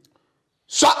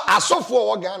so asofo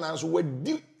wo Ghana so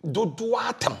wadi dodo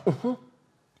atam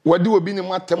wadi obi ni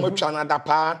matem atwa na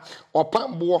dapa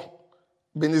opambo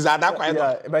benizada kwa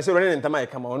ya ba se rone ntama e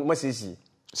kama on masisi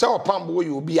se opambo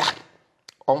yo obi a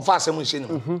on fa asem nhye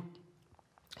nim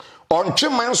on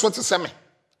tweman so te seme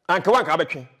anka wanka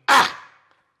abetwe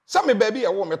se me baby e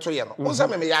wo meto ye no won se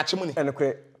me ya ache mu ni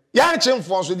enokre ya ache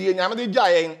mfon so de nyame de gya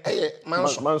ye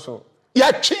manso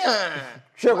ya twe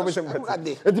hwe ko besem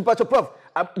eti pacho prof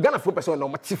Ghana fo person no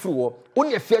matifru wo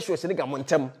oni Afia Schwarzenegger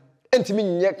montem entimi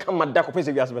nye kama da ko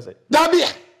pese wiase bese dabi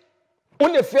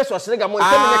oni Afia Schwarzenegger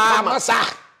montem nye kama masa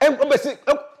bese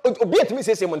obi entimi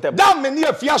sese montem da me ni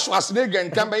Afia Schwarzenegger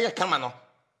ntem be ye kama no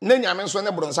na nyame nso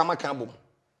ne bronsa maka bom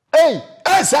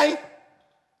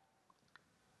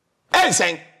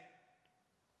sen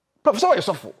professor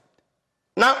Yosofo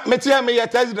na metia me ye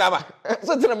taxi driver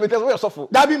so tena metia so Yosofo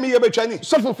dabi me ye betwani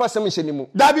Yosofo fa sem hye ni mu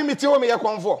dabi metia wo me ye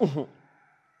konfo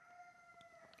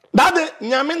dade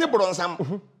nyame ne bronsa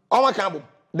o maka bom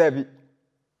dabi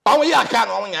o ye aka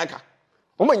na o nya aka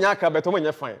o manya aka beto o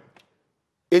manya fine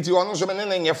eti ono so me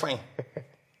ne nye fine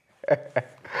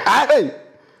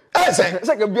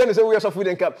say ka bia ne se we Yosofo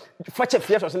den ka fa che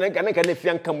Afia Schwarzenegger ne ka ne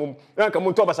fia nka mum nka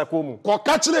mum to basa ko mu ko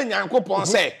ka kire nyankopon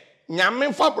se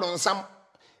nyame fa bronsam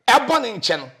ebo ne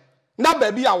nche no na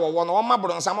baby a wo no ma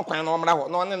bronsam kwan no mra ho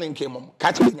no ne nkemom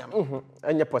ka che nyame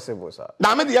enye possible sir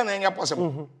da me de na enye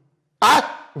possible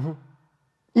ah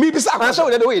mi bisa kwa so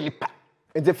de we lipa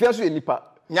ente fia so lipa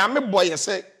nyame boye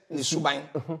se ni suban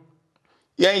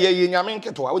ye nyame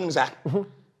nketo wonim sa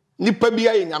nipa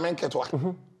bia ye nyame nketo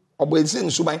obo ese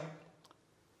ni suban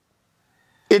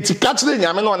eti ka che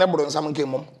nyame no ne bronsam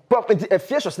nkemom prof enti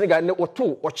Afia Schwarzenegger ne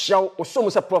oto ochiaw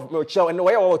osom se prof me ochiaw ne wo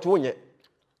ye wo to onye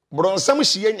bronsam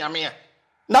hie nyame a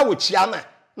na wo chia na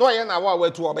oye na wo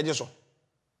atu obeje so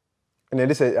and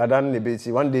they say adan ne be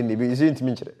si one day ne be is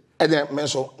intimi nkire e de men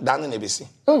so dan ne be si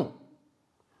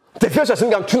the Afia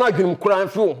Schwarzenegger tuna adwinum kura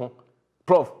mfi wo ho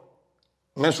prof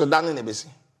men so dan ne be si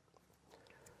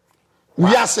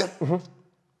wiase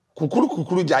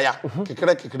kukuru jaya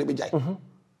kekere be jaya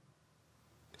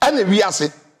ane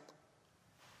wiase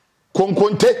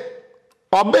konkonte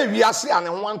oba wiase ane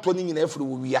ho anto ni nyina afiri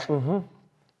wo wia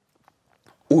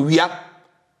owia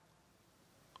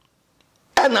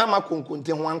ena ma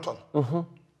konkonte ho anto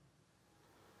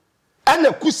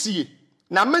ena kusie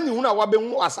na mani hu na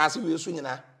wabehu asase we so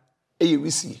nyina eye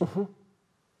wisie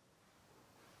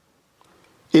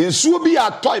ensuo bi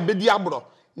atɔ ebedi abro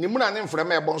ni mu na ne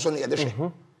mframa ebo nso ne ye de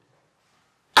hwe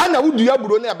ana wudu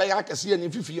abro na ebe ya akase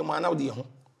ani fifie mu ana wode ho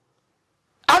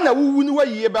ana wuwu ni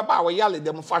wayiye beba wo yale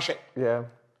dem fa hwe yeah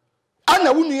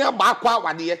ana wunu ya ba akwa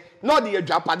awade na ode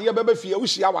adwapade beba fie wo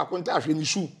hia wakonta ahwe ni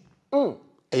su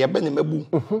eye be ne mabu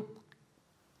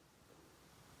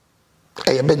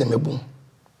eye be ne mabu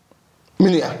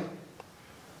minia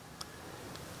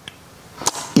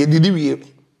ye didi wie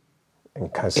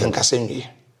nkase nwie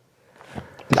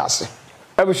that's it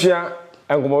abushia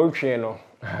engomo wotwe no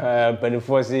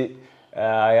panifo si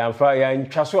yamfa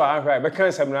yantwa so ahwa be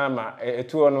kan sam na ma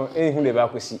etuo no ehu de ba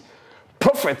kosi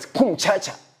prophet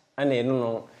Kumchacha ana eno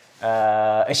no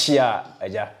ahia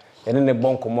aja ene ne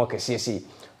bonkomo kesiesi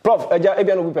prof aja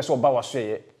ebia no bi pese oba waso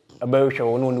ye aba hwe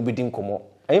wo no bi din komo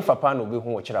enfa pa no bi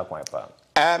hu wo kira kwan pa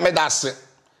me that's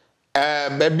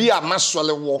baby a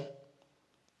masole wo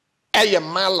eye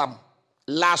malam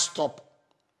last stop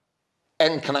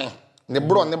enkran ne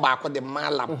bro ne ba ko de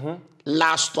malam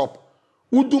last stop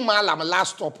udu malam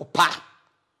last stop pa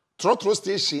trotro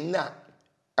station na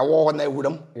ewo ho na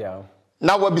ewuram yeah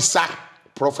na wabisa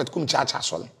prophet Kumchacha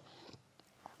sole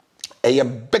a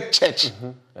big church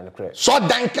so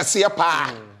dan kase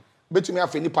pa betumi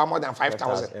afeni pa more than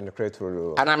 5,000 and the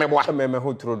creator ana meboa me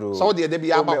ho trodo so de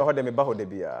bia ba ho de me ba ho de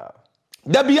bia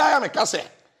ya me kase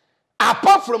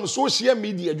apart from social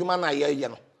media adwuma na ye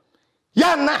no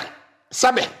ya na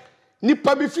sabe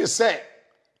nipa bi fi se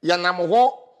ya nam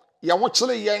ho ya wo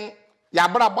kire yen ya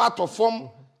bra ba to form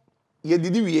ye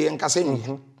didi wie yen kase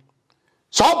mi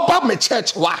so pa me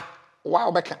church wa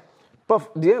obeka prof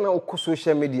de na ko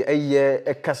social media eye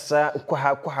ekasa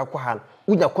kwaha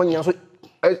unya konya so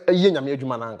eye nyame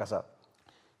adwuma na nkasa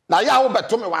na ya wo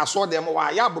beto me wa so dem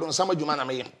wa ya buru nsam adwuma na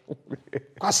me ye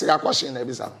kwase ya kwashe na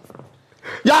bisa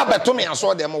ya beto me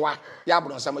aso dem wa ya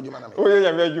buru nsam adwuma na me oye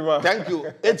nyame adwuma thank you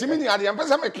etimi ni ade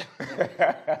mpesa me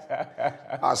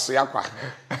asia kwa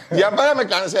ya ba me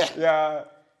kan se yeah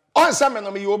on sam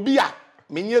no me obi a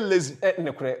me nye lazy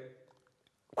ne kure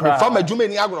from adwuma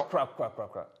ni agro kra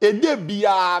ede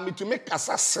bia me to make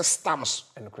kasa systems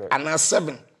and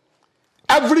 7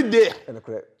 every day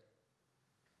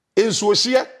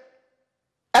ensuohie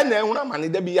ena ehuna mane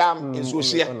da bia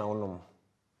ensuohie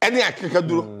ene akeka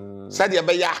duro said ye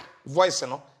be ya voice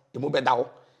no e mo be da ho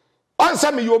on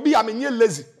say me obi a me nye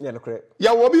lazy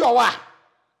ya wo bi o wa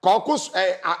ka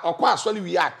okwa asole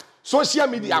wi a social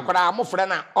media akwara amofre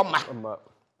na oma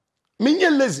me nye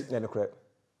lazy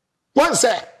one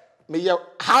say me ye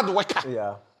hard worker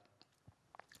yeah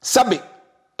sabe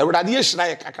ewrade ye hira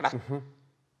ye kakra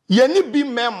ye ni bi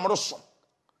memro so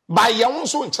ba ye won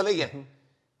so nchele ye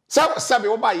sabe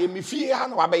wo ba ye mi fie ha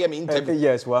na wa ba ye me interview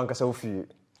yes wa nkasa wo fie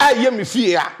ye mi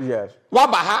fie ha yes wa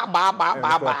ba ha ba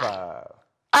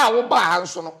wo ba ha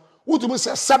so no wutumu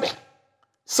se sabe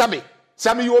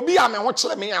me ye obi a me ho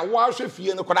kire me a wo ahwe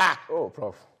fie no kora oh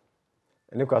prof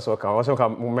eni kwa so kan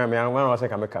me wan say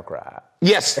kan me kakra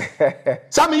yes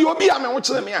sabe ye obi a me ho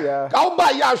kire me a ka wo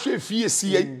ba ye ahwe fie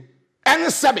sie ene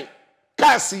sabe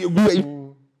ka se egu yi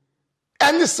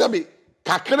ene sabe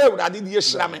kakra urade de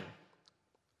yeshira me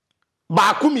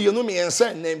ba ku mi yenu me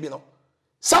ensa nan bi no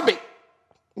sabe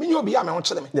me nyo bi a me ho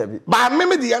kire me ba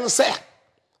me de yen se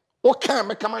o kan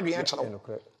me kama dwen kire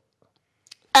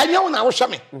enye wo na wo hwe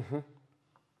me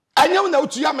enye wo na wo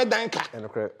tuya me dan ka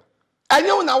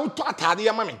enye wo na wo to atade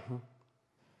ya ma me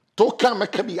to kan me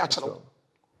ka bi ya kire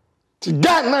ti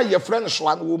dan na ye friend so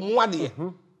an wo mu ade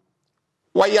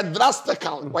wo ye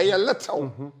drastical wo ye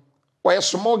little Or a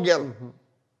small girl.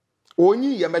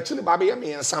 Only ye mechile baby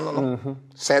me and son no.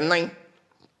 Say 9.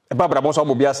 A babra boss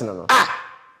will be asking.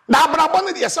 Now, but I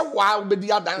wanted yes, a while with the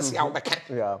dance out the cat.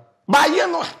 Yeah. But you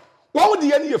know, what would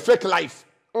the end of fake life?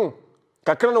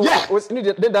 Kakano was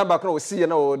needed that back no see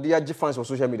no the fans on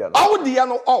social media. Oh, the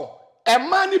ano oh, a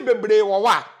money bebre or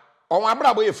what? Or my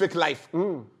brother a fake life.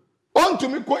 On to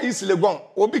me quite easily gone,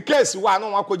 or because you are no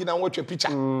one could watch a picture.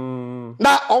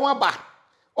 Now, on my back,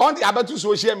 on the other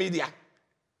social media.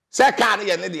 Say, can't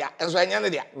you, Nidia, and so I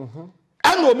Nidia.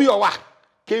 And will be a what?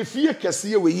 Kefie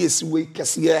kese we yes we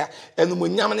kese enu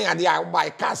munyamne ade a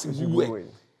buy cars guwe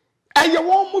eye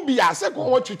won mu bia se ko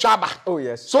won twitwa ba oh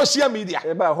yes social media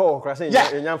e ba ho krase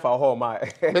enyamfa ho ma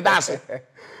me da se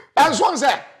and so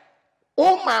say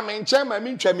o ma me nche ma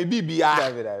me ntwa me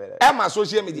bibia e ma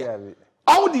social media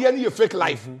all the any fake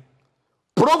life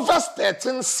Proverbs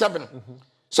 13:7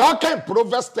 so okay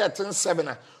Proverbs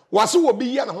 13:7 was wo bi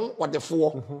ye ne ho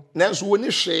wodefo nanso woni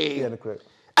hwe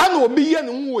and obi ye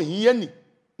ne ho ohia ni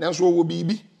nanso wo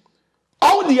bibi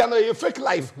all the no fake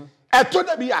life eto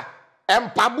da bia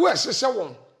empabo ehhye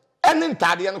won ene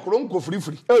ntade no kro nko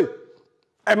free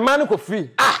e man ko free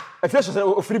e fe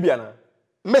so free bia na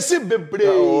mesi bebre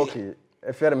okay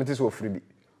e fe me so free bi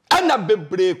ana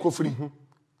bebre ko free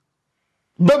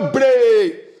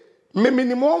bebre me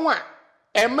minimum wa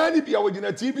e man bia wo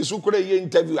gina TV so kro ye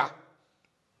interview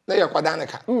na ye kwada ne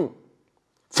ka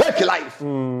fake life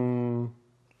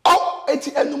oh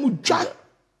eti enum dwa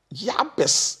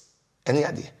Yabes, any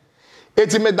idea?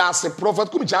 It's me that's a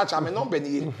prophet. Kumchacha, my number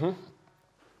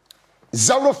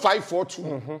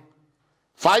 0542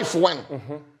 51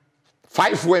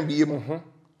 51 BM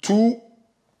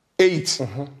 28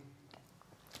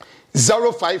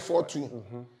 0542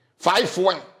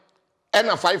 51 and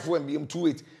a 51 BM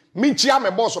 28. Michia,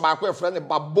 my boss of my friend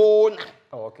Babona.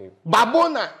 Oh, okay.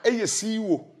 Babona, a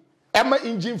CEO, Emma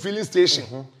Engine Filling Station.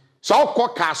 So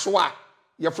called Kaswa.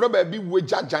 Your friend baby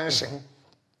Weja Junction.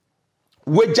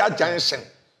 Weja Junction.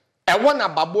 And one a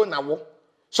babona wo.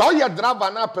 So your driver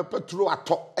now petrol at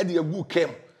top and your book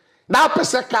came. Now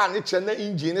pesa car niche and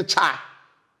engine cha.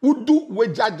 Would do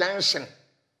Weja Junction.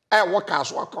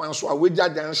 Workers walk on so a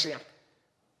Weja Junction.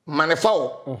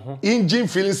 Manifao. Engine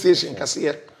filling station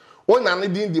cashier. One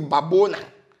and in the babona.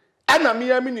 And a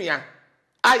mere minia.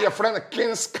 I your friend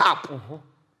King's Cap.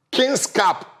 King's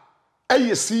Cap.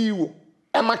 I see you.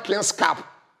 Emma King's Cap.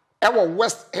 Ever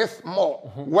West Heath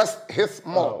Mall. West Heath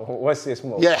Mall. West Heath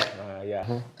Mall. Yeah.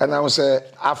 Yeah. And I was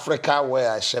Africa where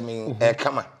I shame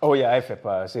come on. Oh yeah, I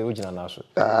feel say original now.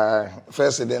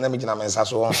 First then let me jina mensa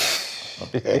so. Mo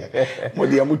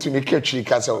dia mutu me ketchi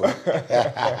kasa.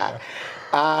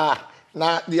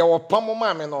 Na dia wo pamo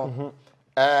ma me no.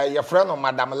 Your friend no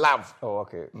Madam Love. Oh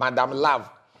okay. Madam Love.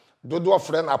 Dodo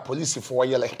friend a police for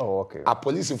yele. Oh okay. A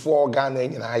police for Ghana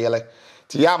nyina yele.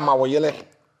 Ti ya ma wo yele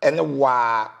ene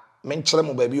wa menkyere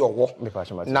mo baby owo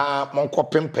na monko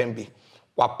pempem bi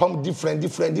wa pam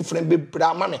different be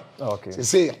bra ma me okay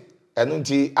say eno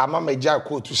nti ama meja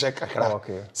ko tu she kakra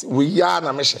okay we ya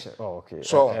na me she okay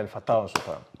so el fatao so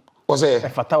pa o say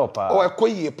fatao pa o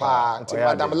ekoyie pa nti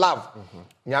Madam Love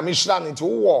nyame hira nti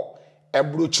wo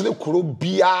ebrochire kuro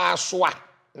bia so a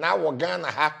na wo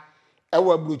Ghana ha e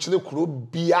wo ebrochire kuro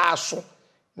bia so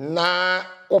na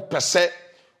opese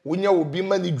wonya obi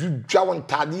ma ni dwudwa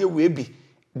wontade we bi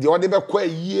de ode be kwa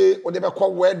yie ode be kwa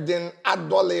wedding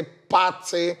adole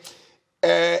party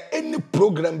any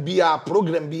program bia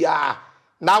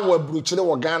na wo abruchire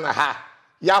wo Ghana ha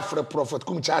ya frɛ prophet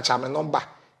Kumchacha me number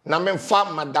na memfa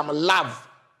Madam Love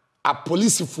a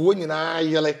police fo nyina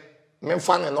yele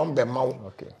memfa ne number ma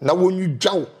wo na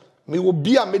wonwudwa wo me wo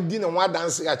bia medi ne ho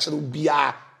adanse a kyerɛ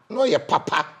bia no ye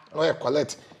papa no ye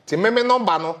collect ti me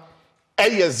number no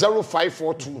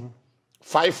 0542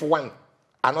 51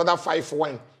 another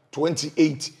 51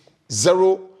 28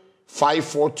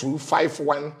 0542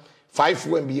 51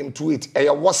 51 BM 28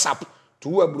 WhatsApp to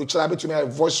abruchira betumi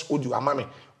voice audio amame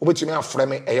obetumi afrɛ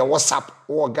me WhatsApp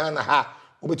wo Ghana ha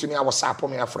obetumi WhatsApp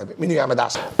me afrɛ me minu ya me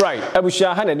das right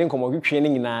abushia ha na den komo twetwe ne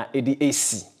nyina edi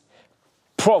AC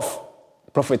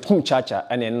prophet Kumchacha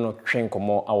ene no twen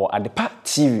komo awo Adepa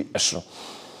TV eso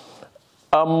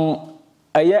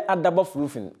aye adabof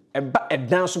roofing eba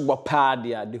edan so bopa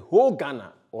dia the whole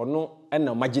Ghana ono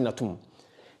na magina tum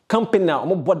company na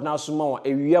omo board na so ma wa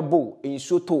ewia bo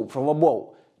enso to from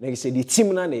abo na say the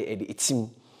team na the team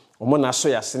omo na so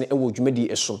yase ne ewo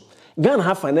dwumadi eso Ghana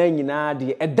ha fa na nyina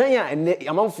de edan a ene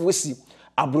amanfo osi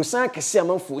abrosan kese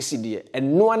amanfo osi de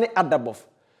eno ne adabov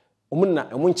omo na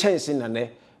omo nchense na ne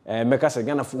meka se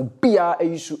Ghana fo bia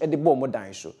ayisu de bo mo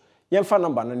dan so yɛmfa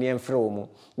number no ne yɛmfrɛ wo mu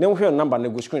na wohwɛ number no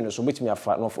go screen no so betimi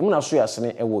afa no mu na so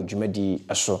yasene ɛwɔ dwumadi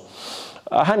so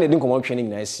aha na di nkɔmɔ hwɛ ne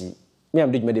nyina si me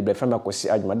am de dwumadi ble fam akosi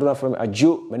adwuma do na fam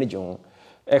agio manage ho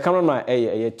cameraman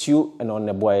ɛyɛ tuo na on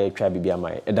ne boy twa bibia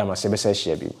mai ɛda ma se bɛsɛ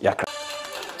hye bi yakra